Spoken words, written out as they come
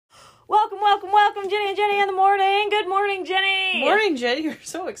welcome, Jenny and Jenny in the morning. Good morning, Jenny. Morning, Jenny. You're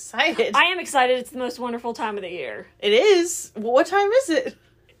so excited. I am excited. It's the most wonderful time of the year. It is. Well, what time is it?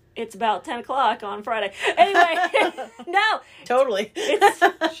 It's about 10 o'clock on Friday. Anyway, no. Totally.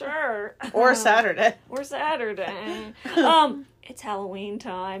 It's, sure. Or Saturday. Or Saturday. It's Halloween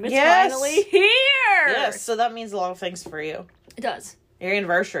time. It's Yes. finally here. Yes, so that means a lot of things for you. It does. Your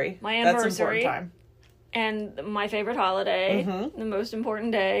anniversary. My That's an anniversary. important time. And my favorite holiday. Mhm. The most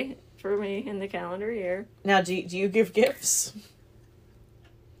important day for me in the calendar year. Now, do you give gifts?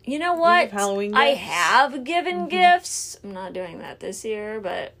 You know what? give Halloween I gifts? have given gifts. I'm not doing that this year,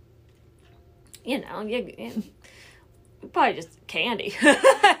 but you probably just candy.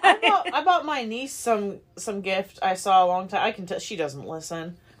 I bought my niece some gift I saw a long time. I can tell she doesn't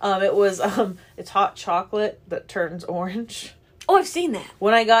listen. It's hot chocolate that turns orange. Oh, I've seen that.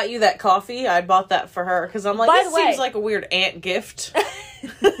 When I got you that coffee, I bought that for her because I'm like, By this the way- seems like a weird aunt gift. By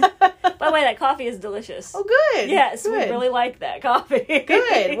the way, that coffee is delicious. Oh, good. Yes, good. we really like that coffee.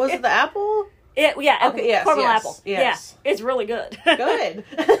 Good. Was it the apple? Okay, yes, caramel yes, apple. yes. Yeah, it's really good. Good.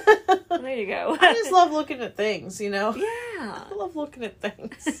 There you go. I just love looking at things, you know? Yeah. I love looking at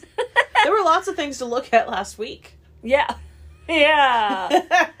things. There were lots of things to look at last week. Yeah. Yeah.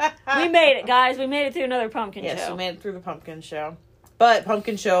 We made it, guys. We made it through another pumpkin Yes, show. we made it through the pumpkin show. But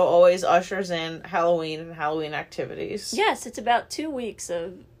pumpkin show always ushers in Halloween and Halloween activities. Yes, it's about 2 weeks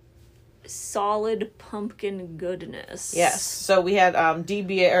of solid pumpkin goodness. Yes. So we had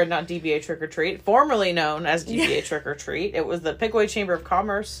DBA, or not DBA Trick or Treat, formerly known as DBA Trick or Treat. It was the Pickaway Chamber of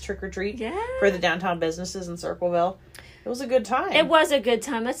Commerce Trick or Treat for the downtown businesses in Circleville. It was a good time. It was a good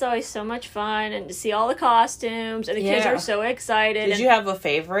time. That's always so much fun, and to see all the costumes, and the kids are so excited. Did you have a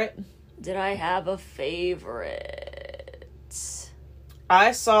favorite? Did I have a favorite?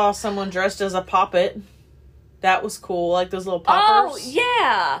 I saw someone dressed as a poppet. That was cool, like those little poppers. Oh,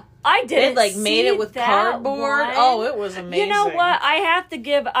 yeah. I did. They made it with cardboard. One. Oh, it was amazing. You know what? I have to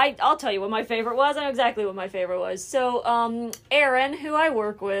give. I'll tell you what my favorite was. I know exactly what my favorite was. So, Erin, who I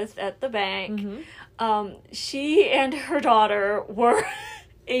work with at the bank, she and her daughter were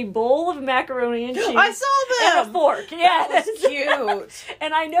a bowl of macaroni and cheese. I saw them. And a fork. Yes. That was cute.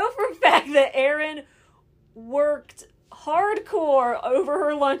 And I know for a fact that Erin worked hardcore over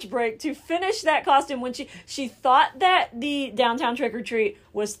her lunch break to finish that costume when she thought that the downtown trick-or-treat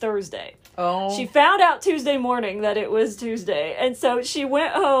was Thursday. Oh. She found out Tuesday morning that it was Tuesday. And so she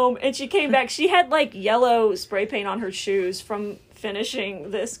went home and she came back. She had like yellow spray paint on her shoes from finishing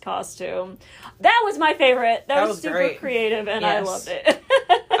this costume. That was my favorite. That was super great. Creative and Yes. I loved it.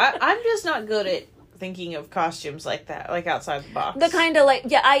 I'm just not good at thinking of costumes like that, like outside the box. The kind of like,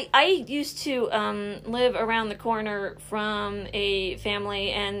 yeah, I used to live around the corner from a family,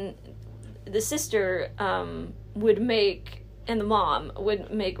 and the sister would make, and the mom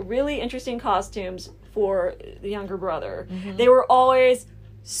would make really interesting costumes for the younger brother. Mm-hmm. They were always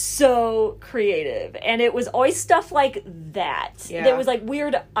so creative, and it was always stuff like that. Yeah. There was like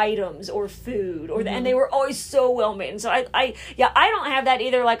weird items or food, or and they were always so well made. And so I don't have that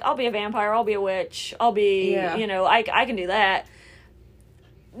either. Like, I'll be a vampire, I'll be a witch, I'll be I can do that.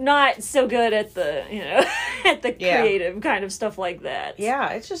 Not so good at the at the creative kind of stuff like that. Yeah,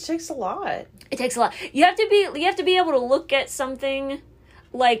 it just takes a lot. It takes a lot. You have to be able to look at something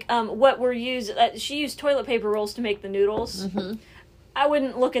like what we're using. She used toilet paper rolls to make the noodles. Mm-hmm. I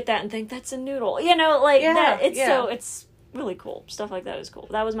wouldn't look at that and think that's a noodle. That. It's really cool. Stuff like that is cool.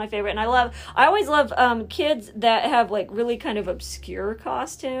 That was my favorite. And I always love kids that have like really kind of obscure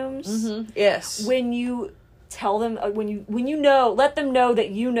costumes. Mm-hmm. Yes. When you tell them, let them know that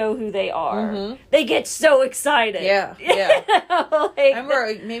you know who they are. They get so excited. Yeah. Like, I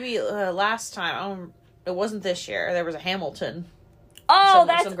remember maybe last time, it wasn't this year, there was a Hamilton.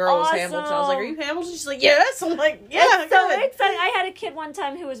 That's some girl awesome. was Hamilton. I was like, "Are you Hamilton?" She's like, "Yes." I'm like, "Yeah." That's so exciting. I had a kid one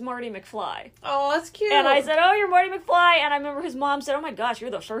time who was Marty McFly. Oh, that's cute. And I said, "Oh, you're Marty McFly." And I remember his mom said, "Oh my gosh,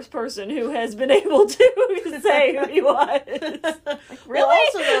 you're the first person who has been able to say who he was." Like, really? Well,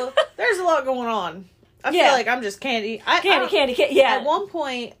 also, though, there's a lot going on. I feel like I'm just candy. Candy. Yeah. At one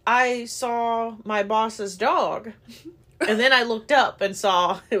point, I saw my boss's dog, and then I looked up and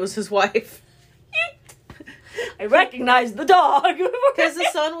saw it was his wife. I recognized the dog. Because the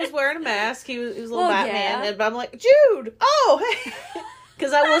son was wearing a mask. He was a little Batman. Yeah. And I'm like, Jude! Oh, hey!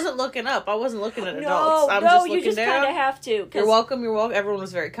 Because I wasn't looking up. I wasn't looking at adults. I'm just looking you just down. kind of have to. You're welcome. Everyone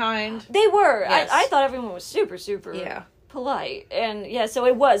was very kind. They were. Yes. I thought everyone was super, super polite. And yeah, so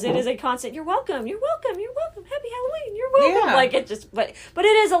it was. It is a constant, you're welcome, you're welcome, you're welcome, happy Halloween, you're welcome. Yeah. Like, it just, but it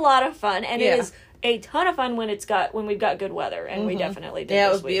is a lot of fun. And it is a ton of fun when we've got good weather. And we definitely did. Yeah,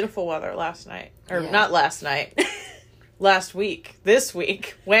 this it was week. beautiful weather last night. Or not last night. Last week. This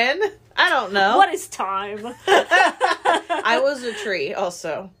week. When? I don't know. What is time? I was a tree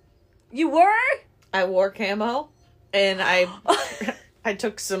also. You were? I wore camo, and I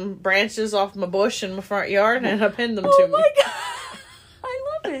took some branches off my bush in my front yard and I pinned them to me. Oh my god. I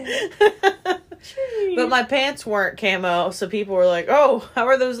love it. Tree. But my pants weren't camo, so people were like, "Oh, how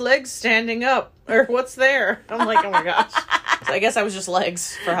are those legs standing up? Or what's there?" I'm like, "Oh my gosh." So I guess I was just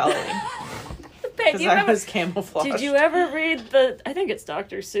legs for Halloween. Because I was camouflaged. Did you ever read I think it's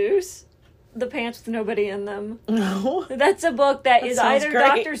Dr. Seuss? The Pants with Nobody in Them. No. That's a book that is either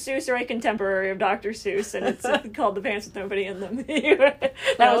great. Dr. Seuss or a contemporary of Dr. Seuss, and it's called The Pants with Nobody in Them. that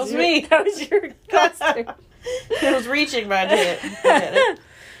was me. That was your costume. I was reaching, but I did it.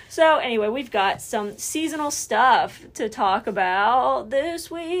 So anyway, we've got some seasonal stuff to talk about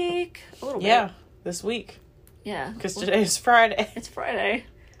this week. A little bit. Yeah, this week. Yeah. Because today is Friday. It's Friday.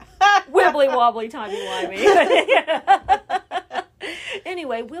 Wibbly wobbly, timey wimey.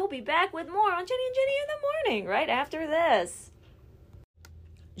 Anyway, we'll be back with more on Jenny and Jenny in the morning right after this.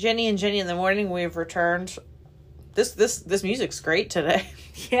 Jenny and Jenny in the morning, we've returned. This music's great today.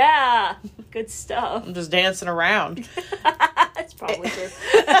 Yeah, good stuff. I'm just dancing around. That's probably true.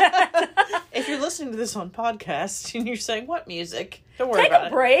 If you're listening to this on podcast and you're saying, "What music?" Don't worry Take about a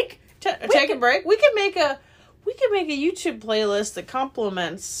break. Take a break. We can make a YouTube playlist that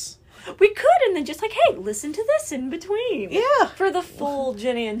complements. We could, and then just like, hey, listen to this in between. Yeah. For the full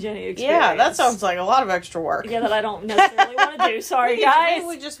Jenny and Jenny experience. Yeah, that sounds like a lot of extra work. Yeah, that I don't necessarily want to do. Sorry, guys.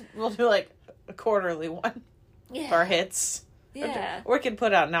 Maybe we'll do like a quarterly one. Yeah. For our hits. Yeah. Or we can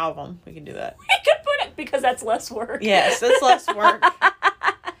put out an album. We can do that. We could put it, because that's less work. Yes, it's less work.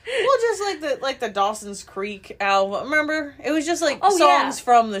 Well, just like the Dawson's Creek album. Remember? It was just like songs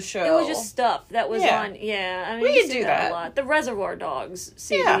from the show. It was just stuff that was on. Yeah, I mean, we you can see do that a lot. The Reservoir Dogs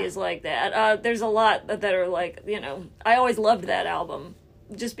CD is like that. There's a lot that are like, I always loved that album.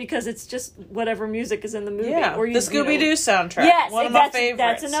 Just because it's just whatever music is in the movie. Yeah, or the Scooby-Doo soundtrack. Yes, one of my favorites.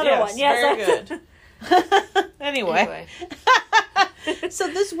 That's another one. Yes, very good. Anyway. So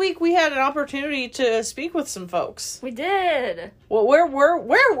this week we had an opportunity to speak with some folks. We did. Well, where were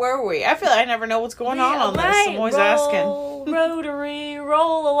we? I feel like I never know what's going on this. I'm always asking. Rotary,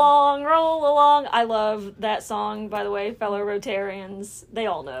 roll along, roll along. I love that song, by the way, fellow Rotarians. They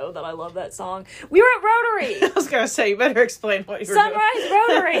all know that I love that song. We were at Rotary. I was going to say, you better explain what you were doing. Sunrise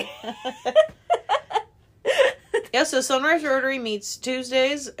Rotary. Yeah, so Sunrise Rotary meets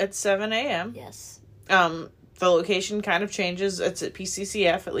Tuesdays at 7 a.m. Yes. The location kind of changes. It's at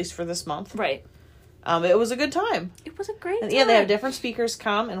PCCF, at least for this month. Right. It was a good time. It was a great time. Yeah, they have different speakers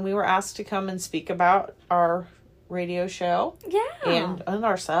come, and we were asked to come and speak about our radio show. Yeah. And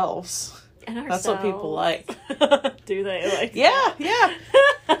ourselves. And ourselves. That's what people like. Do they like Yeah, yeah.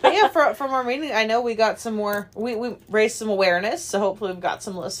 But yeah, from our meeting, I know we got some more, we raised some awareness, so hopefully we've got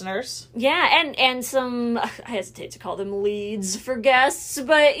some listeners. Yeah, and some, I hesitate to call them leads for guests,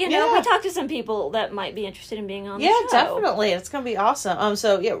 but, we talked to some people that might be interested in being on the show. Yeah, definitely. It's going to be awesome.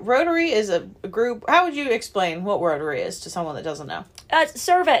 So, yeah, Rotary is a group. How would you explain what Rotary is to someone that doesn't know?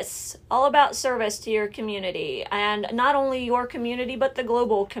 Service. All about service to your community. And not only your community, but the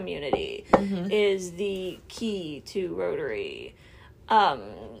global community is the key to Rotary.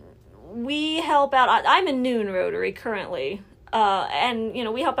 We help out. I'm in Noon Rotary currently. And,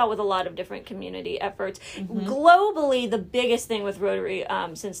 we help out with a lot of different community efforts. Globally, the biggest thing with Rotary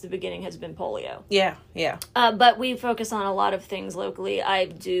since the beginning has been polio. Yeah, yeah. But we focus on a lot of things locally. I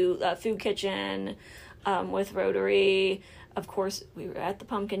do Food Kitchen with Rotary. Of course, we were at the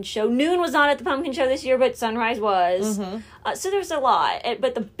Pumpkin Show. Noon was not at the Pumpkin Show this year, but Sunrise was. So there's a lot.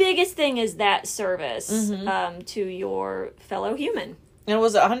 But the biggest thing is that service to your fellow human. And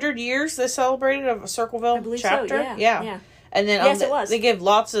was it 100 years they celebrated of a Circleville chapter? So, yeah. And then yes, it was. They give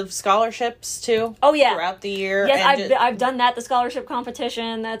lots of scholarships, too. Oh, yeah. Throughout the year. Yes, I've done that, the scholarship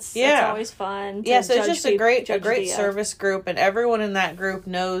competition. That's always fun. Yeah, so it's just a great service group, and everyone in that group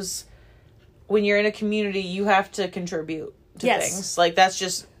knows when you're in a community, you have to contribute to things. Like, that's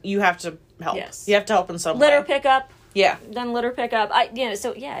just, you have to help. Yes. You have to help in some way. Litter pickup. Yeah. Done litter pickup.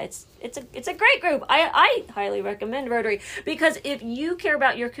 It's a great group. I highly recommend Rotary because if you care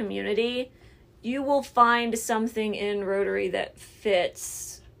about your community, you will find something in Rotary that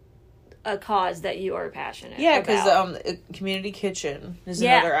fits a cause that you are passionate about. Yeah, because community kitchen is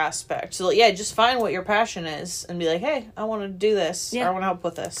another aspect. So just find what your passion is and be like, hey, I want to do this. Or I want to help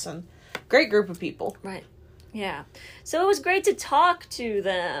with this. And great group of people. Right. Yeah. So it was great to talk to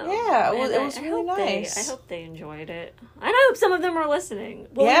them. Yeah, it was really nice. I hope they enjoyed it. I hope some of them are listening.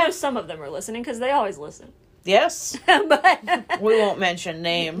 Well, we know some of them are listening because they always listen. Yes. But we won't mention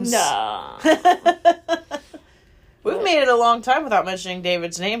names. No. We've made it a long time without mentioning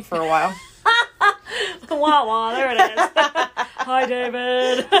David's name for a while. Wah wah, there it is. Hi,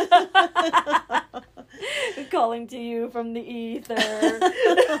 David. Calling to you from the ether.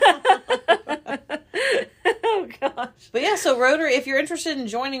 Oh, gosh. But yeah, so Rotary, if you're interested in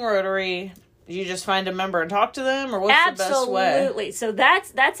joining Rotary, you just find a member and talk to them, or what's the best way? Absolutely. So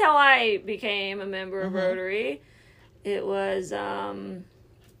that's how I became a member of Rotary. It was, I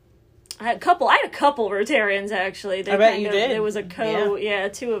had a couple Rotarians, actually. I bet you did. There was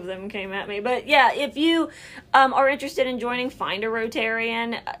two of them came at me. But yeah, if you are interested in joining, find a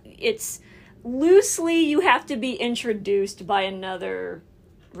Rotarian. It's loosely, you have to be introduced by another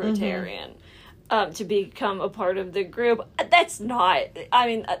Rotarian to become a part of the group. That's not, I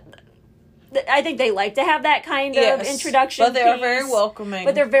mean, I think they like to have that kind of introduction. But they are very welcoming.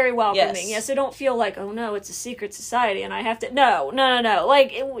 But they're very welcoming. Yes. So don't feel like, oh no, it's a secret society and I have to. No.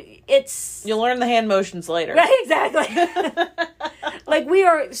 Like, it's. You'll learn the hand motions later. Right, exactly. Like, we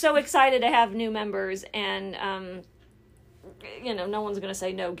are so excited to have new members, and, no one's going to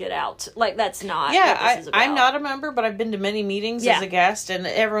say, no, get out. Like, that's not. Yeah, what this is about. I'm not a member, but I've been to many meetings as a guest, and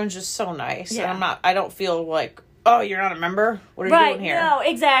everyone's just so nice. Yeah. And I don't feel like, oh, you're not a member? What are you doing here? No,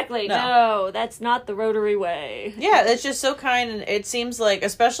 exactly. No, that's not the Rotary way. Yeah, it's just so kind, and it seems like,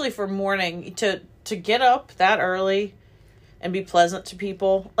 especially for morning, to get up that early and be pleasant to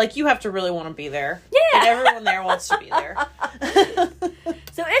people, like, you have to really want to be there. Yeah. And everyone there wants to be there.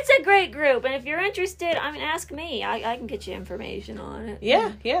 So it's a great group, and if you're interested, ask me. I can get you information on it.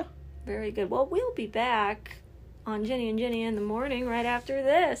 Yeah. Very good. Well, we'll be back on Jenny and Jenny in the morning right after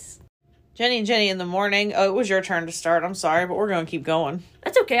this. Jenny and Jenny in the morning. Oh, it was your turn to start. I'm sorry, but we're going to keep going.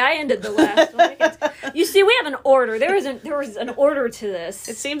 That's okay. I ended the last one. You see, we have an order. There was an order to this.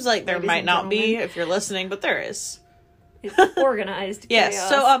 It seems like there might not be if you're listening, but there is. It's organized chaos. Yes.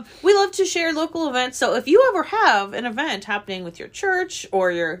 So we love to share local events. So if you ever have an event happening with your church or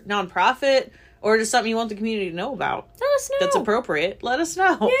your nonprofit or just something you want the community to know about, let us know. That's appropriate. Let us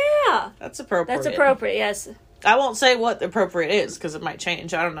know. Yeah. That's appropriate. That's appropriate, yes. I won't say what appropriate is because it might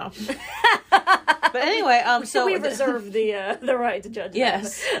change. I don't know. But anyway, so we reserve the right to judge.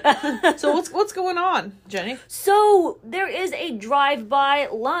 Yes. So what's going on, Jenny? So there is a drive-by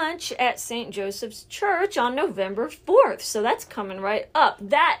lunch at St. Joseph's Church on November 4th. So that's coming right up.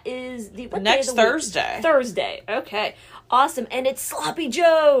 That is next Thursday. Thursday. Okay. Awesome. And it's Sloppy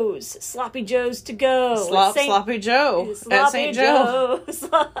Joe's. Sloppy Joe's to go. Sloppy Joe at St. Joe.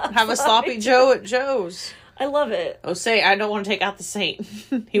 Have a Sloppy Joe at Joe's. I love it. Oh, I don't want to take out the saint.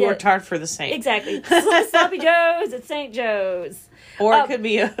 He worked hard for the saint. Exactly. Sloppy Joe's at St. Joe's. Or it could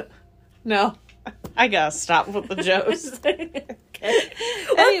be no, I gotta stop with the Joe's.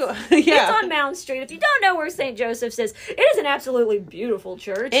 Anyway, it's on Mound Street. If you don't know where St. Joseph's is, it is an absolutely beautiful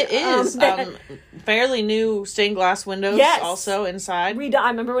church. It is. Fairly new stained glass windows also inside. I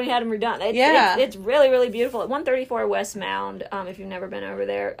remember when he had them redone. It's really, really beautiful. At 134 West Mound, if you've never been over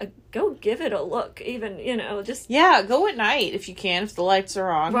there, go give it a look. Even, just... Yeah, go at night if you can, if the lights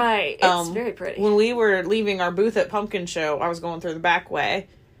are on. Right. It's very pretty. When we were leaving our booth at Pumpkin Show, I was going through the back way,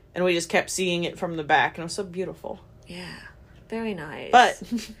 and we just kept seeing it from the back, and it was so beautiful. Yeah. Very nice. But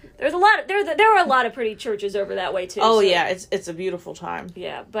there were a lot of pretty churches over that way too. Oh, so. Yeah, it's a beautiful time.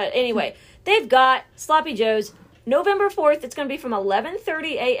 Yeah, but anyway, they've got Sloppy Joe's November 4th. It's going to be from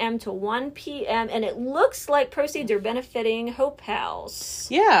 11:30 a.m. to 1 p.m. and it looks like proceeds are benefiting Hope House.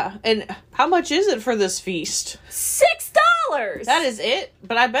 Yeah, and how much is it for this feast? $6. That is it,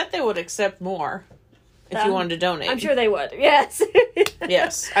 but I bet they would accept more. If you wanted to donate. I'm sure they would. Yes.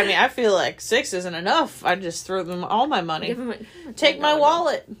 Yes. I mean, I feel like $6 isn't enough. I just throw them all my money. Take my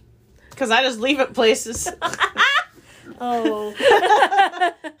wallet. Because I just leave it places. Oh.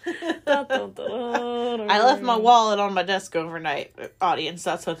 I left my wallet on my desk overnight. Audience,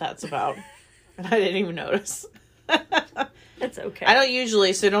 that's what that's about. And I didn't even notice. It's okay. I don't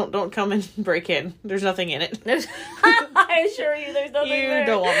usually, so don't come and break in. There's nothing in it. I assure you there's nothing there. You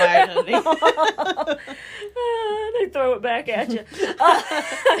don't want my identity. They throw it back at you.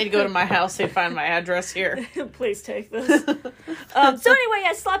 They'd go to my house, they'd find my address here. Please take this. So anyway,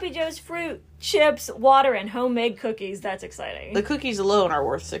 Sloppy Joe's fruit, chips, water, and homemade cookies. That's exciting. The cookies alone are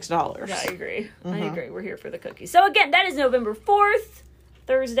worth $6. Yeah, I agree. I agree. We're here for the cookies. So again, that is November 4th.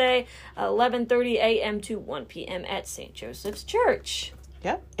 Thursday, 11:30 a.m. to 1 p.m. at St. Joseph's Church.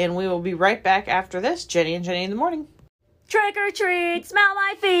 Yep, and we will be right back after this. Jenny and Jenny in the morning. Trick or treat, smell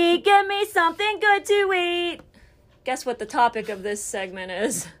my feet, give me something good to eat. Guess what the topic of this segment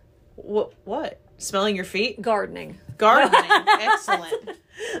is? What? Smelling your feet? Gardening. Excellent.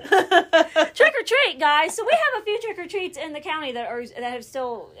 Trick or treat, guys. So we have a few trick or treats in the county that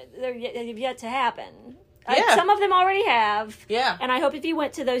have yet to happen. Yeah. Some of them already have. Yeah. And I hope if you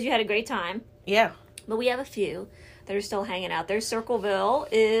went to those, you had a great time. Yeah. But we have a few that are still hanging out there. Circleville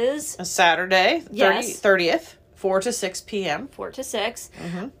is... A Saturday, 30th, 4 to 6 p.m. 4 to 6.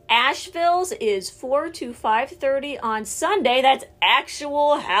 Mm-hmm. Asheville's is 4 to 5:30 on Sunday. That's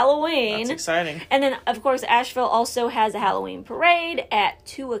actual Halloween. That's exciting. And then, of course, Asheville also has a Halloween parade at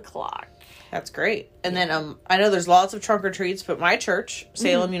 2 o'clock. That's great. And then I know there's lots of trunk or treats, but my church,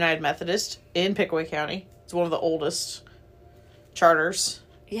 Salem United Methodist in Pickaway County, it's one of the oldest charters.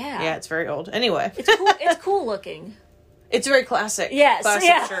 Yeah. Yeah, it's very old. Anyway. It's cool. It's cool looking. It's very classic. Yes.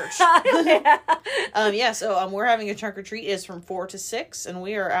 Classic church. Yeah. So we're having a trunk or treat. It's from 4 to 6, and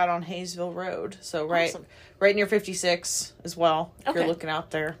we are out on Hayesville Road. So Awesome. right near 56 as well. If Okay. you're looking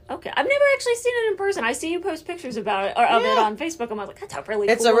out there. Okay. I've never actually seen it in person. I see you post pictures about it, or of it on Facebook. I'm like, that's a really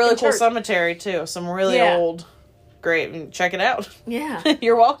cool It's a really cool church. cemetery, too. Some really old. Great. Check it out. Yeah.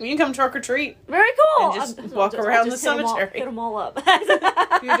 You're welcome. You can come trunk or treat. Very cool. And just walk around the cemetery. Hit them all up.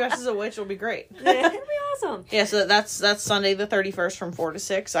 If you're dressed as a witch, it'll be great. Yeah, it'll be awesome. Yeah, so that's Sunday the 31st from 4 to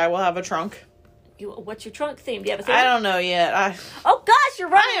 6. I will have a trunk. What's your trunk theme? Do you have a theme? I don't know yet. Oh gosh, you're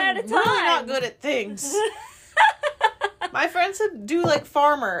running I am out of time. really not good at things. My friend said do like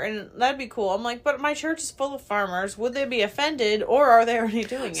farmer, and that'd be cool. I'm like, but my church is full of farmers. Would they be offended, or are they already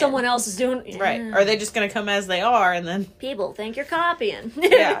doing it? Someone else is doing it. Right. Are they just going to come as they are, and then... People think you're copying.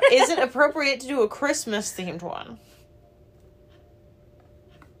 Yeah. Is it appropriate to do a Christmas-themed one?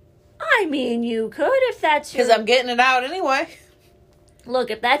 I mean, you could if that's your... Because I'm getting it out anyway.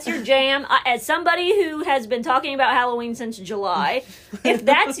 Look, if that's your jam, as somebody who has been talking about Halloween since July, if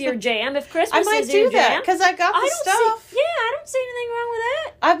that's your jam, if Christmas I might is your do that, jam... because I got the stuff. I don't see anything wrong with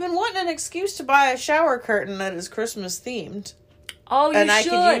that. I've been wanting an excuse to buy a shower curtain that is Christmas-themed. Oh, you and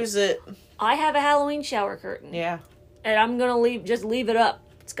should. I could use it. I have a Halloween shower curtain. Yeah. And I'm going to leave it up.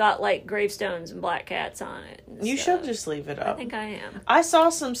 It's got, like, gravestones and black cats on it. You should just leave it up. I think I am. I saw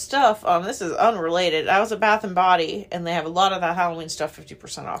some stuff. This is unrelated. I was at Bath and Body, and they have a lot of that Halloween stuff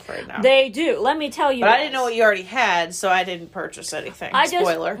 50% off right now. They do. Let me tell you. But I didn't know what you already had, so I didn't purchase anything.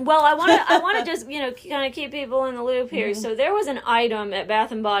 Spoiler. I want to just, kind of keep people in the loop here. Mm-hmm. So there was an item at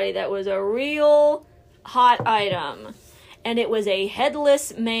Bath and Body that was a real hot item. And it was a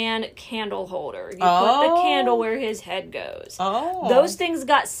headless man candle holder. You put the candle where his head goes. Oh. Those things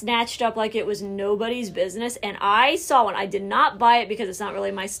got snatched up like it was nobody's business. And I saw one. I did not buy it because it's not really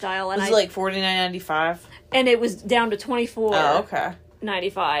my style. And it was like $49.95. And it was down to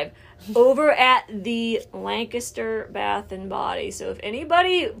 $24.95 over at the Lancaster Bath and Body. So if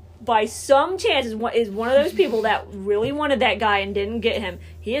anybody, by some chance, is one of those people that really wanted that guy and didn't get him,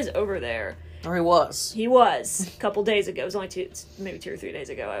 he is over there. Or he was. He was a couple days ago. It was only maybe 2 or 3 days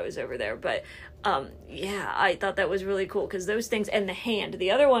ago I was over there. But, I thought that was really cool because those things, and the hand.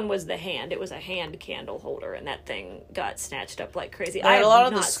 The other one was the hand. It was a hand candle holder, and that thing got snatched up like crazy. I had a lot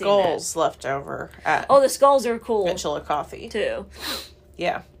of the skulls left over at the skulls are cool. At Chillicothe. Too.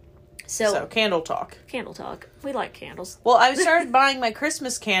 Yeah. So candle talk. Candle talk. We like candles. Well, I started buying my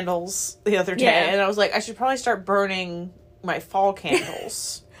Christmas candles the other day, and I was like, I should probably start burning my fall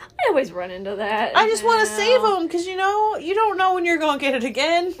candles. I always run into that. I just want to save them because, you don't know when you're going to get it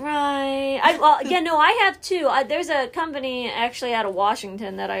again. Right. I have two. There's a company actually out of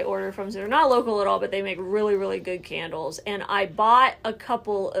Washington that I order from. So they're not local at all, but they make really, really good candles. And I bought a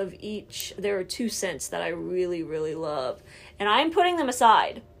couple of each. There are 2 scents that I really, really love. And I'm putting them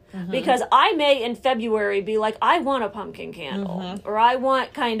aside. Mm-hmm. Because I may in February be like, I want a pumpkin candle, mm-hmm. or I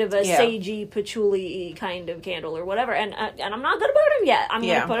want kind of a sagey, patchouli kind of candle, or whatever, and I'm not gonna burn them yet. I'm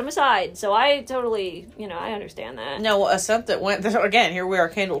gonna put them aside. So I totally, I understand that. No, a scent that went again. Here we are,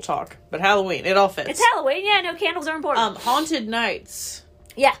 candle talk, but Halloween, it all fits. It's Halloween, no, candles are important. Haunted Nights.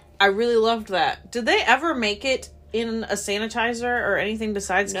 Yeah, I really loved that. Did they ever make it in a sanitizer or anything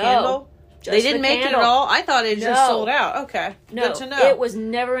besides candle? They didn't make it at all? I thought it just sold out. Okay. No, good to know. It was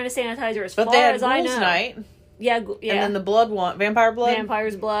never in a sanitizer as far as I know. Ghouls Night. Yeah. And then the blood one. Vampire blood?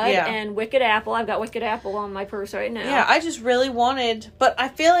 Vampire's blood. Yeah. And Wicked Apple. I've got Wicked Apple on my purse right now. Yeah, I just really wanted... But I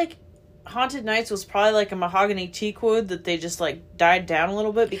feel like Haunted Nights was probably like a mahogany teak wood that they just died down a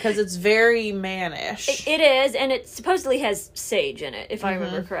little bit because it's very mannish. It is, and it supposedly has sage in it, if I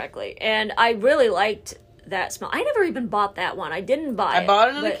remember correctly. And I really liked that smell. I never even bought that one. I didn't buy it. I bought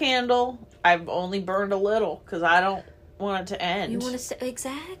it in a candle. I've only burned a little because I don't want it to end. You want to say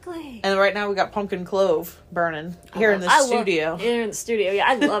exactly. And right now we got pumpkin clove burning here in the studio. Here in the studio, yeah,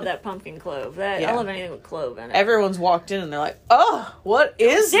 I love that pumpkin clove. I love anything with clove in it. Everyone's walked in and they're like, "Oh, what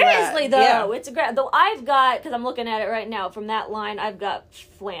is Seriously, that?" though, it's a great. Though I've got, because I'm looking at it right now from that line, I've got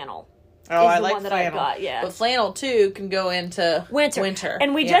flannel. Oh, I the like one that flannel. I've got, yeah. But flannel, too, can go into winter.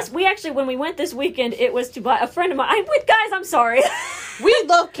 And we actually, when we went this weekend, it was to buy, a friend of mine, I'm sorry. We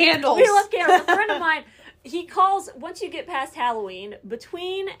love candles. We love candles. A friend of mine, he calls, once you get past Halloween,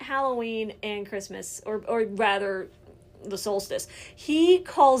 between Halloween and Christmas, or rather the solstice, he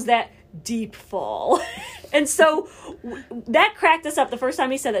calls that deep fall. And so that cracked us up the first time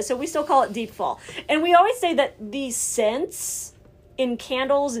he said that. So we still call it deep fall. And we always say that these scents in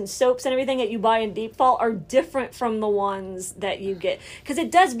candles and soaps and everything that you buy in deep fall are different from the ones that you get. Because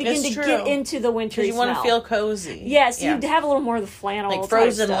it does begin to get into the wintry smell. You want to feel cozy. Yes, you have a little more of the flannel. Like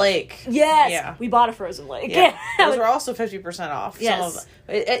Frozen Lake. Yes. Yeah. We bought a Frozen Lake. Yeah. Those were also 50% off. Yes.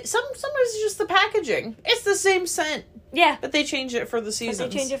 Sometimes it's just the packaging. It's the same scent. Yeah. But they change it for the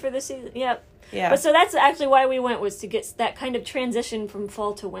seasons. Yep. Yeah. But so that's actually why we went, was to get that kind of transition from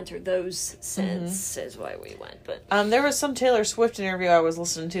fall to winter. Those scents is why we went. But there was some Taylor Swift interview I was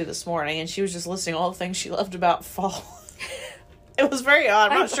listening to this morning, and she was just listing all the things she loved about fall. It was very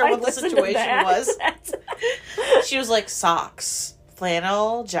odd. I'm not sure what the situation was. She was like socks,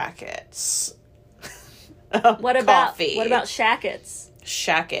 flannel jackets. What about coffee? What about shackets?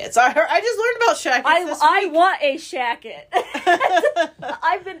 Shackets. I just learned about shackets this week. I want a shacket.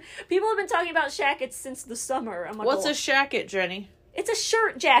 People have been talking about shackets since the summer. I'm like, what's a shacket, Jenny? It's a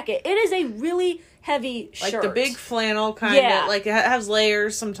shirt jacket. It is a really heavy shirt. Like the big flannel kind of. Like it has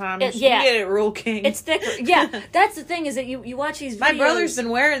layers sometimes. You can get it Rural King. It's thicker. Yeah. That's the thing, is that you watch these videos. My brother's been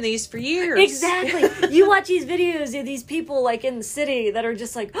wearing these for years. Exactly. You watch these videos of these people like in the city that are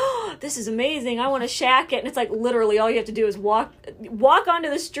just like, oh, this is amazing. I want a shacket. And it's like literally all you have to do is walk onto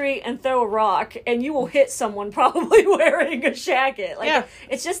the street and throw a rock and you will hit someone probably wearing a shacket. Like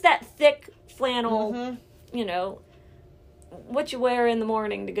it's just that thick flannel, what you wear in the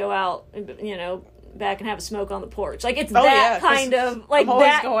morning to go out, back and have a smoke on the porch. Like, it's kind of, like, I'm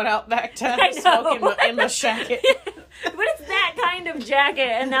always going out back to smoke in my shacket. But it's that kind of jacket,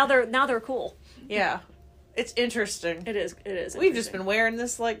 and now they're cool. Yeah. It's interesting. It is. We've just been wearing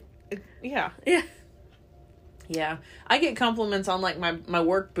this, like, yeah. Yeah. I get compliments on, like, my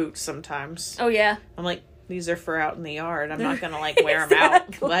work boots sometimes. Oh, yeah. I'm like, these are for out in the yard. I'm not going to, like, wear them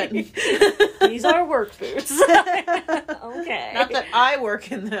out. But these are work boots. Okay. Not that I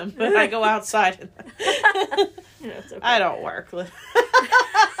work in them, but I go outside in them. It's okay. I don't work.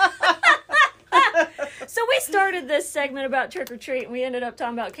 So we started this segment about trick or treat, and we ended up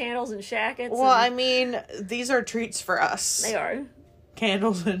talking about candles and shackets. Well, I mean, these are treats for us. They are.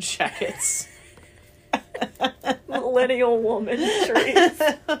 Candles and shackets. Millennial woman treats.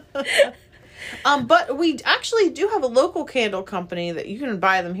 But we actually do have a local candle company that you can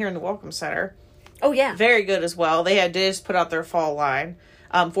buy them here in the Welcome Center. Oh, yeah. Very good as well. They just put out their fall line.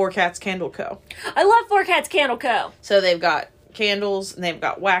 Four Cats Candle Co. I love Four Cats Candle Co. So they've got candles, and they've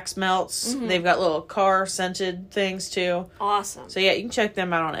got wax melts. Mm-hmm. They've got little car scented things too. Awesome. So yeah, you can check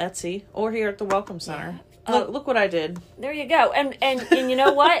them out on Etsy or here at the Welcome Center. Yeah. Look what I did. There you go. And you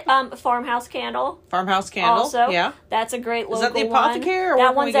know what? Farmhouse Candle. Farmhouse Candle. Also, yeah. That's a great local one. Is that the Apothecary? Or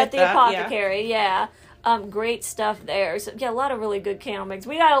that one's at the Apothecary. Yeah. Great stuff there. So yeah, a lot of really good candle mix.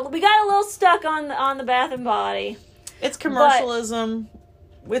 We got a little stuck on the Bath and Body. It's commercialism.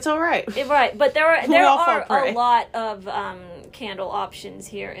 It's all right. Right, but there are a lot of candle options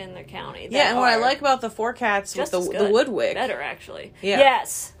here in the county. And what I like about the Four Cats with the wood wick. Better, actually. Yeah.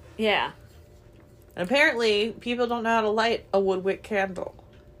 Yes. Yeah. And apparently, people don't know how to light a wood wick candle.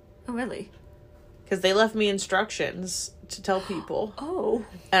 Oh, really? Because they left me instructions to tell people. Oh.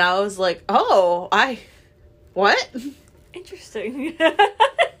 And I was like, what? Interesting.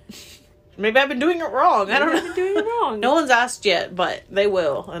 Maybe I've been doing it wrong. I don't know. I've been doing it wrong. No one's asked yet, but they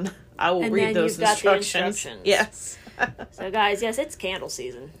will. And I will read those instructions. Yes. So, guys, yes, it's candle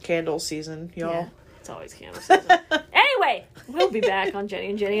season. Candle season, y'all. Yeah, it's always candle season. Anyway, we'll be back on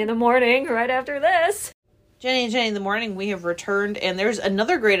Jenny and Jenny in the morning right after this. Jenny and Jenny in the morning, we have returned, and there's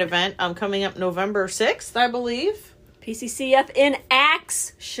another great event coming up November 6th, I believe. PCCF in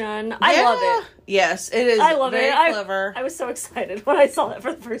action. I love it. Yes, it is. I love very it. Clever. I was so excited when I saw that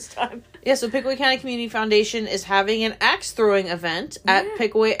for the first time. Yeah, so Pickaway County Community Foundation is having an axe throwing event at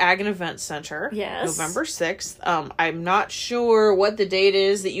Pickaway Ag and Event Center. Yes. November 6th. I'm not sure what the date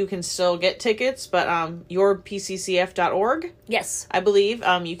is that you can still get tickets, but yourpccf.org. Yes. I believe.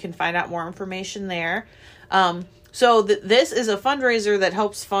 You can find out more information there. So this is a fundraiser that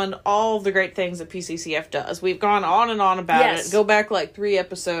helps fund all the great things that PCCF does. We've gone on and on about it. Go back like 3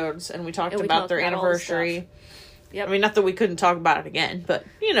 episodes, and we talked about their anniversary. Yep. I mean, not that we couldn't talk about it again, but,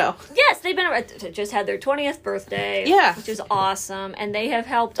 you know. Yes, they've been just had their 20th birthday. Yeah. Which is awesome. And they have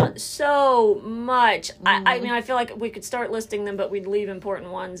helped on so much. I mean, I feel like we could start listing them, but we'd leave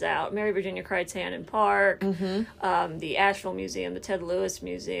important ones out. Mary Virginia Crights-Hannon Park, the Asheville Museum, the Ted Lewis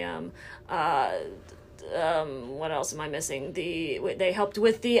Museum, what else am I missing? They helped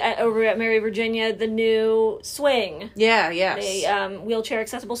with the over at Mary Virginia, the new swing. Yeah, yes. They wheelchair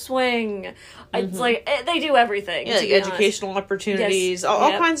accessible swing. It's like they do everything. Yeah, like educational opportunities, Yes.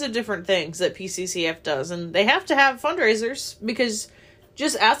 all kinds of different things that PCCF does, and they have to have fundraisers because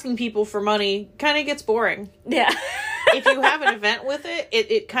just asking people for money kind of gets boring. Yeah. If you have an event with it,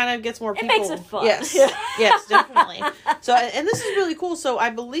 it kind of gets more people. It makes it fun. Yes, yes, definitely. So, and this is really cool. So, I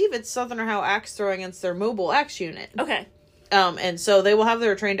believe it's Southern Ohio Axe Throwing. It's their mobile axe unit. Okay. And so they will have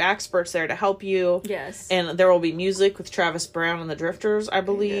their trained experts there to help you. Yes. And there will be music with Travis Brown and the Drifters, I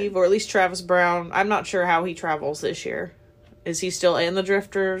believe, or at least Travis Brown. I'm not sure how he travels this year. Is he still in the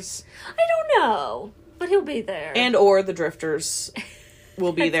Drifters? I don't know, but he'll be there. And or the Drifters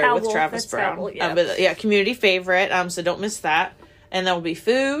will be there with Travis Brown. But yeah, community favorite. So don't miss that. And there will be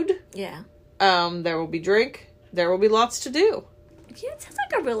food. Yeah. There will be drink. There will be lots to do. Yeah, it sounds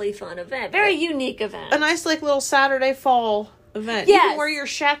like a really fun event. Very unique event. A nice like little Saturday fall event. Yes. You can wear your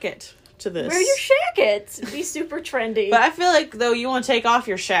shacket to this. Wear your shackets. Be super trendy. But I feel like though you want to take off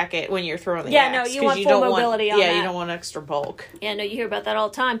your shacket when you're throwing the axe. Yeah, no, you want full mobility on that. Yeah, you don't want extra bulk. Yeah, no, you hear about that all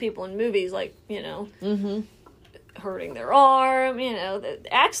the time. People in movies, like, hurting their arm. The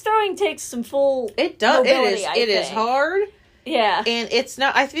axe throwing takes some full. It does. Mobility, It is hard. Yeah, and it's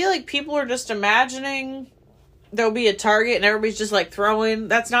not. I feel like people are just imagining there'll be a target and everybody's just like throwing.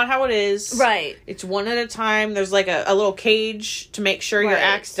 That's not how it is. Right. It's one at a time. There's like a little cage to make sure your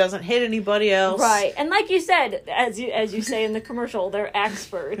axe doesn't hit anybody else. Right. And like you said, as you say in the commercial, they're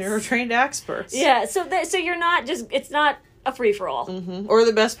experts. They're trained experts. Yeah. So you're not just. It's not a free for all. Or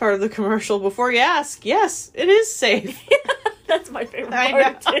the best part of the commercial, before you ask, yes, it is safe. That's my favorite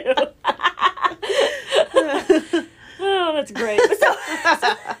part too. Oh, that's great. So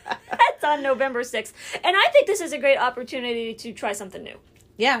that's on November 6th. And I think this is a great opportunity to try something new.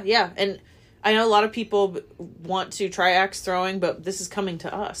 Yeah. And I know a lot of people want to try axe throwing, but this is coming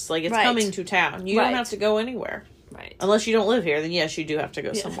to us. Like, it's coming to town. You don't have to go anywhere. Right. Unless you don't live here, then yes, you do have to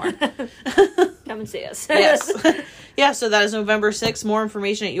go somewhere. Come and see us. Yes. Yeah, so that is November 6th. More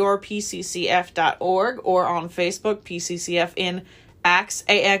information at yourpccf.org or on Facebook, PCCF in Axe,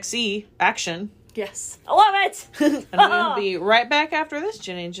 A-X-E, Action. Yes. I love it! And we'll be right back after this,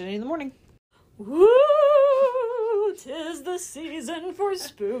 Jenny and Jenny in the morning. Woo! 'Tis the season for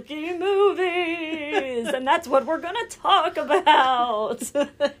spooky movies, and that's what we're gonna talk about.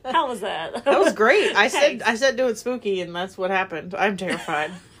 How was that? That was great. I said do it spooky, and that's what happened. I'm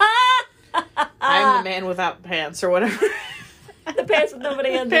terrified. I'm the man without pants, or whatever. The pants with nobody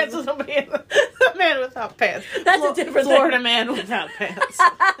in them. Pants with nobody in them. The man without pants. That's a different Florida thing. man without pants.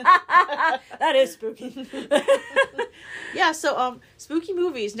 That is spooky. Yeah, so spooky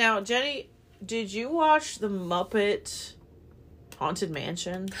movies. Now, Jenny, did you watch the Muppet Haunted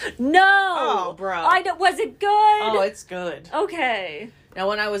Mansion? No. Oh, bro. Was it good? Oh, it's good. Okay. Now,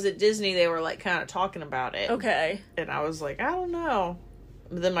 when I was at Disney, they were like kind of talking about it. Okay. And I was like, I don't know.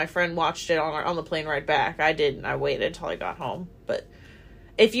 But then my friend watched it on the plane ride back. I didn't. I waited until I got home. But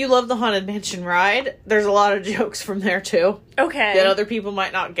if you love the Haunted Mansion ride, there's a lot of jokes from there, too. Okay. That other people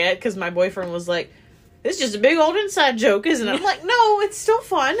might not get, because my boyfriend was like, it's just a big old inside joke, isn't it? I'm like, no, it's still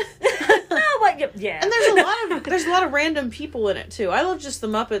fun. Yeah. And there's a lot of random people in it, too. I love just the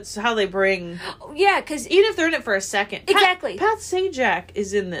Muppets, how they bring... Yeah, because... Even if they're in it for a second. Exactly. Pat Sajak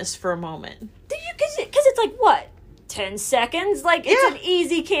is in this for a moment. Because it's like, what? 10 seconds? Like, it's an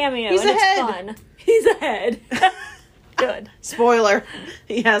easy cameo. He's and a head. It's fun. He's a head. Good. Spoiler.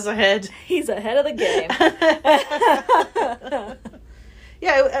 He has a head. He's ahead of the game.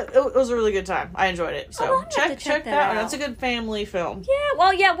 Yeah, it was a really good time. I enjoyed it. So check that out. out. That's a good family film. Yeah,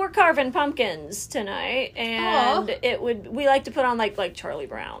 well, we're carving pumpkins tonight, and we like to put on like Charlie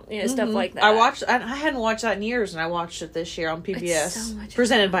Brown, stuff like that. I hadn't watched that in years, and I watched it this year on PBS. It's so much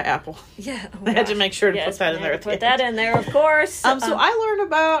presented by Apple. Yeah, I had to make sure to put that in there. Put that in there, of course. So I learned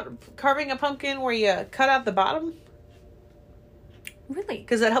about carving a pumpkin where you cut out the bottom. Really?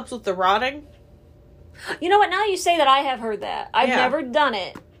 Because that helps with the rotting. You know what? Now you say that, I have heard that. I've never done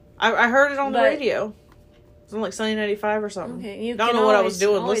it. I heard it on the radio. It was on like Sunny 95 or something. Okay, you don't know what I was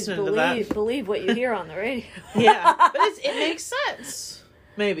doing listening to that. Believe what you hear on the radio. Yeah, but it makes sense.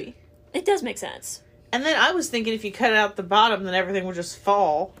 Maybe. It does make sense. And then I was thinking if you cut out the bottom, then everything would just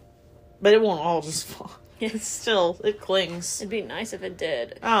fall. But it won't all just fall. It clings. It'd be nice if it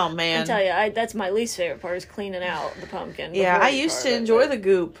did. Oh, man. I tell you, that's my least favorite part is cleaning out the pumpkin. Yeah, I used to enjoy the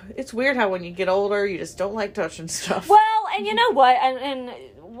goop. It's weird how when you get older, you just don't like touching stuff. Well, and you know what? And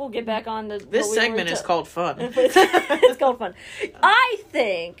we'll get back on the... This segment is called fun. It's called fun. I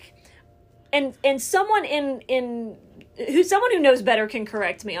think, and someone someone who knows better can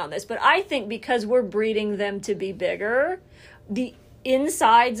correct me on this, but I think because we're breeding them to be bigger, the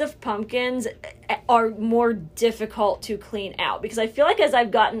insides of pumpkins are more difficult to clean out, because I feel like as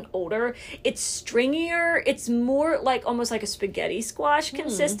I've gotten older, it's stringier. It's more like almost like a spaghetti squash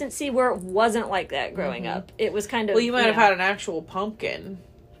consistency, where it wasn't like that growing up. It was kind of... Well, you might have had an actual pumpkin.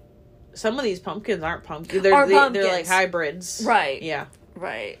 Some of these pumpkins aren't pumpkins. They're like hybrids. Right. Yeah.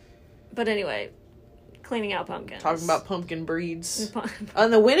 Right. But anyway, cleaning out pumpkins. Talking about pumpkin breeds.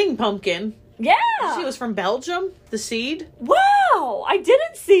 And the winning pumpkin... Yeah! She was from Belgium, the seed. Wow! I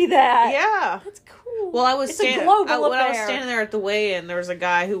didn't see that. Yeah. That's cool. Well, I was a global affair. When I was standing there at the weigh-in, there was a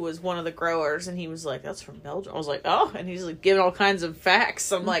guy who was one of the growers, and he was like, "That's from Belgium." I was like, "Oh," and he's like giving all kinds of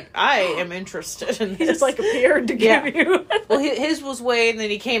facts. I'm like, I am interested in this. He just like appeared to give you. Well, his was weighed, and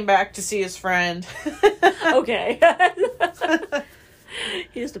then he came back to see his friend. Okay.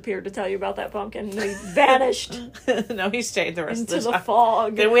 He just appeared to tell you about that pumpkin, and he vanished. No, he stayed the rest into of the time.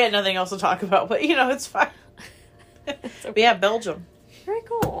 fog. Then we had nothing else to talk about, but it's fine. But yeah, Belgium. Very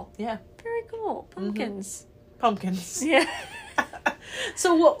cool. Yeah. Very cool. Pumpkins. Pumpkins. Yeah.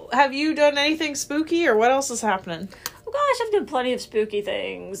 So, have you done anything spooky, or what else is happening? Oh gosh, I've done plenty of spooky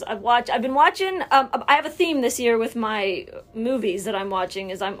things. I've been watching. I have a theme this year with my movies that I'm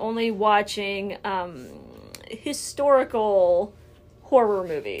watching. Is I'm only watching historical horror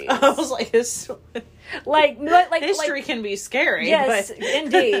movies. I was like, like history can be scary. Yes, but...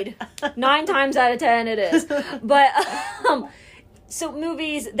 indeed. 9 times out of 10 it is. But so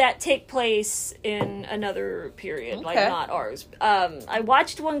movies that take place in another period, like not ours. I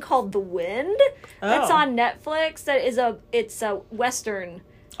watched one called The Wind. That's on Netflix. It's a Western.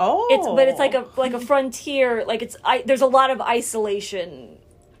 Oh. It's like a frontier. Like there's a lot of isolation,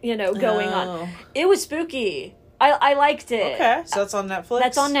 going on. It was spooky. I liked it. Okay, so that's on Netflix?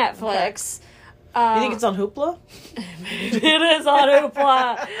 That's on Netflix. Okay. You think it's on Hoopla? It is on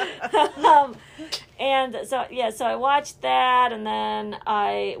Hoopla. And so I watched that, and then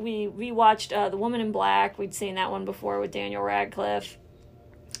we rewatched The Woman in Black. We'd seen that one before with Daniel Radcliffe.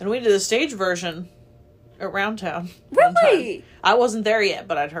 And we did a stage version at Round Town. Really? I wasn't there yet,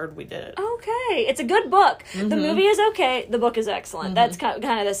 but I'd heard we did it. Okay. It's a good book. The movie is okay. The book is excellent. That's kind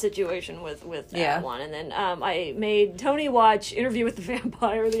of the situation with that one. And then I made Tony watch Interview with the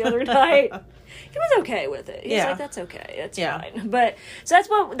Vampire the other night. He was okay with it. He's like, that's okay. That's fine. But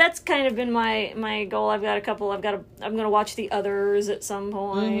so that's kind of been my goal. I've got a couple. I'm gonna watch The Others at some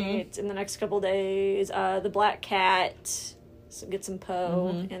point in the next couple days. The Black Cat. So get some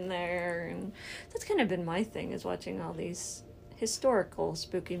Poe in there, and that's kind of been my thing, is watching all these historical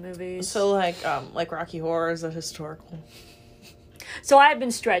spooky movies. So like Rocky Horror is a historical. So I've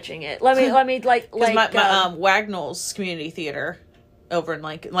been stretching it. Let me like my Wagnall's Community Theater over in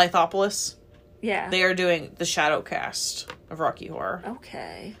Lithopolis. Yeah, they are doing the shadow cast of Rocky Horror.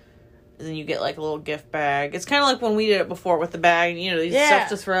 Okay. And then you get like a little gift bag. It's kind of like when we did it before with the bag, stuff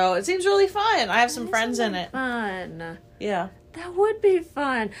to throw. It seems really fun. I have some friends in it. Fun. Yeah. That would be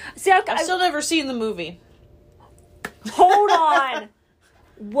fun. See, I've still never seen the movie. Hold on.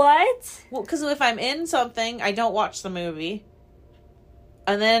 What? Well, because if I'm in something, I don't watch the movie.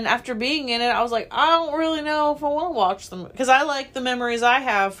 And then after being in it, I was like, I don't really know if I want to watch them. Because I like the memories I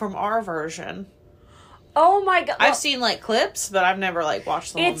have from our version. Oh my god. I've seen clips, but I've never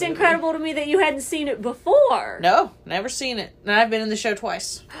watched the whole movie. It's incredible to me that you hadn't seen it before. No, never seen it. And I've been in the show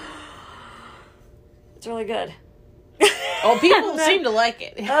twice. It's really good. Oh, people seem to like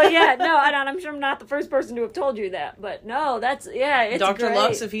it. Oh yeah, no, I'm sure I'm not the first person to have told you that, but no, it's Dr. great.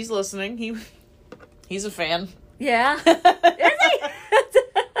 Lux, if he's listening, he's a fan. Yeah. Is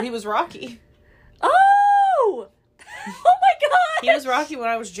he? He was Rocky. Oh! Oh my god! He was Rocky when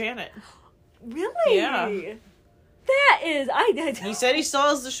I was Janet. Really? Yeah. That is He said he still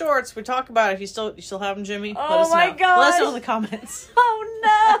has the shorts. We talk about it. You still have them, Jimmy? Oh, let us my god! Let us know in the comments. Oh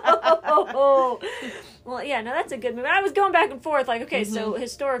no! Well, yeah, no, that's a good movie. I was going back and forth, okay, so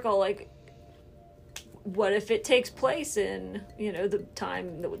historical, what if it takes place in, the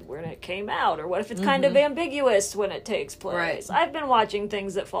time when it came out, or what if it's kind of ambiguous when it takes place? Right. I've been watching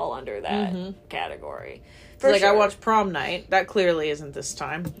things that fall under that category. I watched Prom Night. That clearly isn't this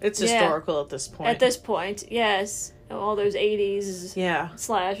time. It's historical at this point. At this point, yes. All those 80s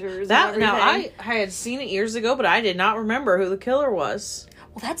slashers. Now, I had seen it years ago, but I did not remember who the killer was.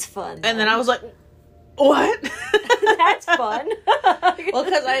 Well, that's fun. And then I was like, What? That's fun. Well,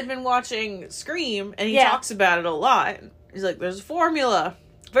 because I had been watching Scream, and he talks about it a lot. He's like, there's a formula.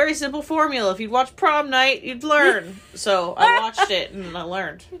 Very simple formula. If you'd watch Prom Night, you'd learn. So I watched it, and I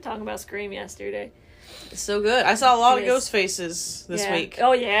learned. We were talking about Scream yesterday. It's so good. I saw a lot of Ghost Faces this week.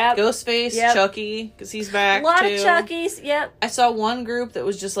 Oh, yeah. Ghostface, Chucky, because he's back, a lot too. of Chuckies, yep. I saw one group that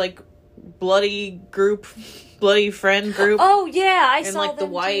was just, like, bloody friend group. Oh, yeah, I and, saw like, the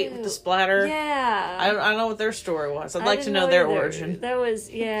white too. with the splatter. Yeah. I don't know what their story was. I'd like to know their origin. That was,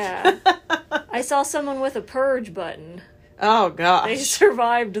 yeah. I saw someone with a purge button. Oh, gosh. They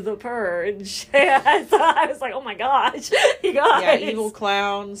survived the purge. Yeah, I was like, oh my gosh, you guys. Yeah, evil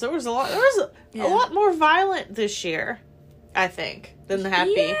clowns. There was a lot more violent this year, I think, than the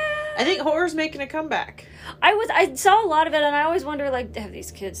happy. Yeah. I think horror's making a comeback. I saw a lot of it, and I always wonder, like, have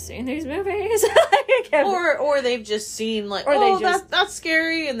these kids seen these movies? or they've just seen, like, that's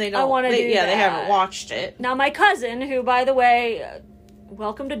scary, and they don't. I want to do that. They haven't watched it. Now, my cousin, who, by the way,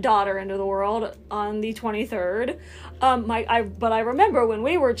 welcomed a daughter into the world on the 23rd. But I remember when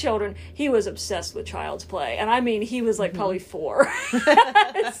we were children, he was obsessed with Child's Play, and I mean, he was like probably 4.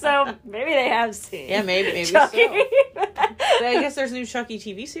 So maybe they have seen. Yeah, maybe Chucky. so. But I guess there's a new Chucky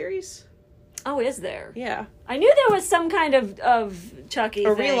TV series. Oh, is there? Yeah, I knew there was some kind of Chucky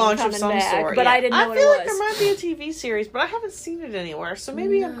a thing relaunch coming of some back, sort. but I didn't know what it was. I feel like there might be a TV series, but I haven't seen it anywhere. So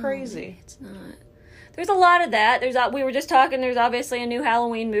maybe I'm crazy. It's not. There's a lot of that. We were just talking. There's obviously a new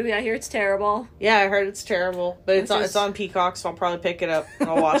Halloween movie. I hear it's terrible. Yeah, I heard it's terrible, but it's on Peacock, so I'll probably pick it up and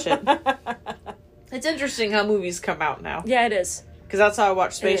I'll watch it. It's interesting how movies come out now. Yeah, it is. Because that's how I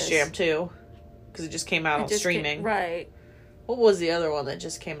watched Space Jam too, because it just came out on streaming. Right. What was the other one that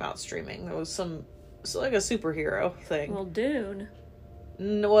just came out streaming? There was like a superhero thing. Well, Dune.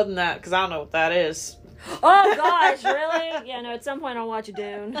 No, it wasn't that, because I don't know what that is. Oh gosh, really? Yeah, no, at some point I'll watch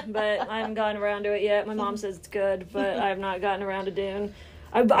Dune, but I haven't gotten around to it yet. My mom says it's good, but I have not gotten around to Dune.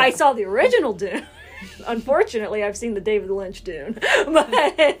 I saw the original Dune. Unfortunately, I've seen the David Lynch Dune. But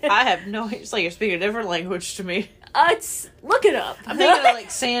I have no... It's like you're speaking a different language to me. Look it up. I'm thinking of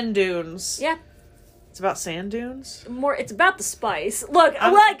like sand dunes. Yeah. It's about sand dunes? It's about the spice. Look,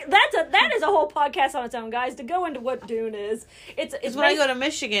 that is a whole podcast on its own, guys, to go into what Dune is. It's when I go to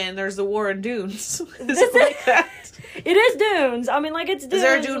Michigan, there's the War in Dunes. Is it like that? It is dunes. I mean, like, it's dunes. Is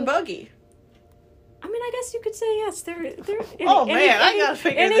there a dune buggy? I mean, I guess you could say yes. I gotta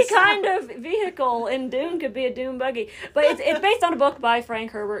figure this out. Any kind of vehicle in Dune could be a dune buggy. But it's based on a book by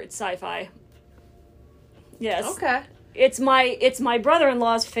Frank Herbert. It's sci-fi. Yes. Okay. It's my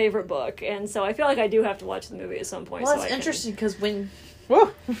brother-in-law's favorite book, and so I feel like I do have to watch the movie at some point. Well, it's interesting because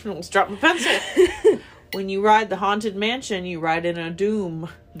whoa, almost dropped my pencil. When you ride the Haunted Mansion, you ride in a doom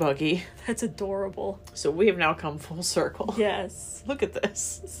buggy. That's adorable. So we have now come full circle. Yes. Look at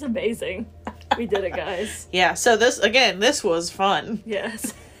this. This is amazing. We did it, guys. Yeah, so this was fun.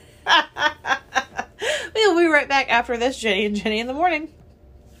 Yes. We'll be right back after this, Jenny and Jenny in the Morning.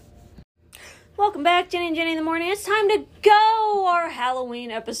 Welcome back, Jenny and Jenny in the Morning. It's time to go. Our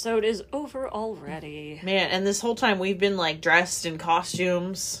Halloween episode is over already. Man, and this whole time we've been like dressed in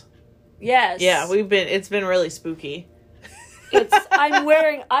costumes. Yes. Yeah, it's been really spooky. I'm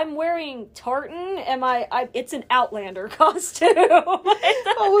wearing tartan, and it's an Outlander costume. What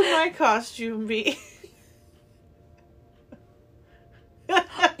would my costume be?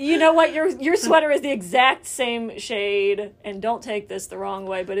 You know what? Your sweater is the exact same shade, and don't take this the wrong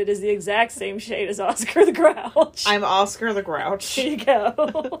way, but it is the exact same shade as Oscar the Grouch. I'm Oscar the Grouch. There you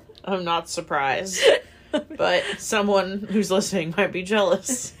go. I'm not surprised, but someone who's listening might be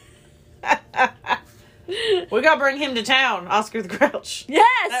jealous. We gotta bring him to town, Oscar the Grouch.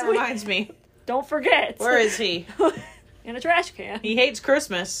 Yes! That reminds me. Don't forget. Where is he? In a trash can. He hates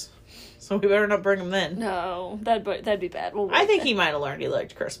Christmas, so we better not bring him then. No, that'd be bad. I think he might have learned he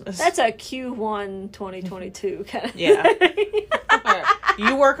liked Christmas. That's a Q1 2022 kind of Yeah. Right.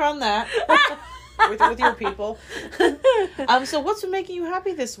 You work on that. With your people. So what's been making you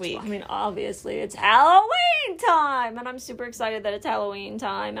happy this week? I mean, obviously it's Halloween time, and I'm super excited that it's Halloween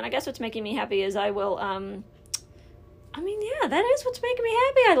time. And I guess what's making me happy is I will that is what's making me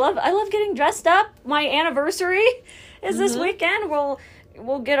happy. I love getting dressed up. My anniversary is this weekend. We'll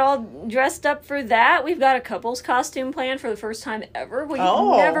get all dressed up for that. We've got a couple's costume planned for the first time ever. We've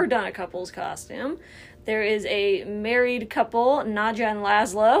never done a couple's costume. There is a married couple, Nadja and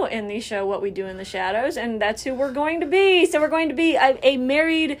Laszlo, in the show What We Do in the Shadows, and that's who we're going to be. So we're going to be a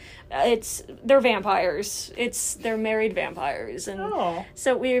married, they're vampires. They're married vampires. And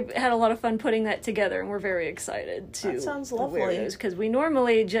so we had a lot of fun putting that together, and we're very excited to that sounds lovely. wear those, because we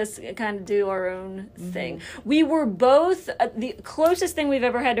normally just kind of do our own thing. We were both, the closest thing we've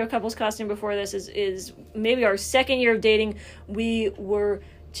ever had to a couple's costume before this is maybe our second year of dating. We were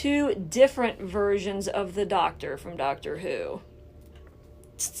two different versions of the Doctor from Doctor Who.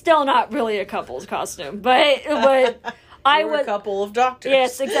 Still not really a couple's costume, but I was a couple of doctors.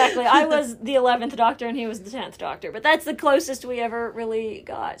 Yes, exactly. I was the 11th Doctor and he was the 10th Doctor, but that's the closest we ever really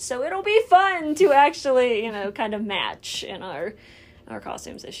got. So it'll be fun to actually, kind of match in our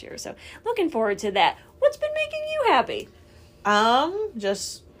costumes this year. So looking forward to that. What's been making you happy?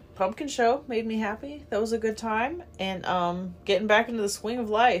 Just Pumpkin Show made me happy. That was a good time. And getting back into the swing of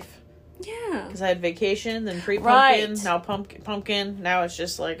life. Yeah. Because I had vacation, then pre-pumpkin, now pumpkin. Now it's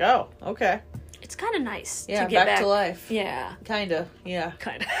just like, oh, okay. It's kind of nice to get back to life. Yeah. Kind of, yeah.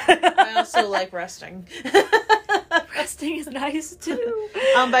 Kind of. I also like resting. Resting is nice, too.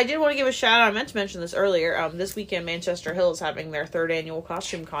 But I did want to give a shout out. I meant to mention this earlier. This weekend, Manchester Hill is having their 3rd annual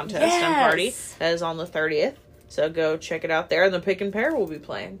costume contest and party. That is on the 30th. So go check it out there. And the Pick and Pair will be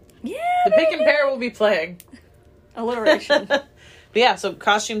playing. Yeah, the Pick and Pair will be playing. Alliteration. But yeah, so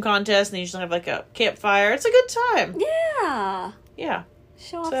costume contest, and they usually have like a campfire. It's a good time. Yeah. Yeah.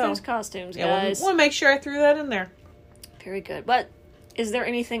 Show off those costumes, guys. We'll make sure I threw that in there. Very good. But is there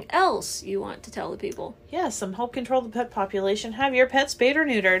anything else you want to tell the people? Yes, help control the pet population. Have your pets spayed or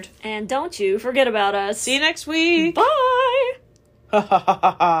neutered. And don't you forget about us. See you next week. Bye. Ha ha ha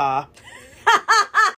ha ha.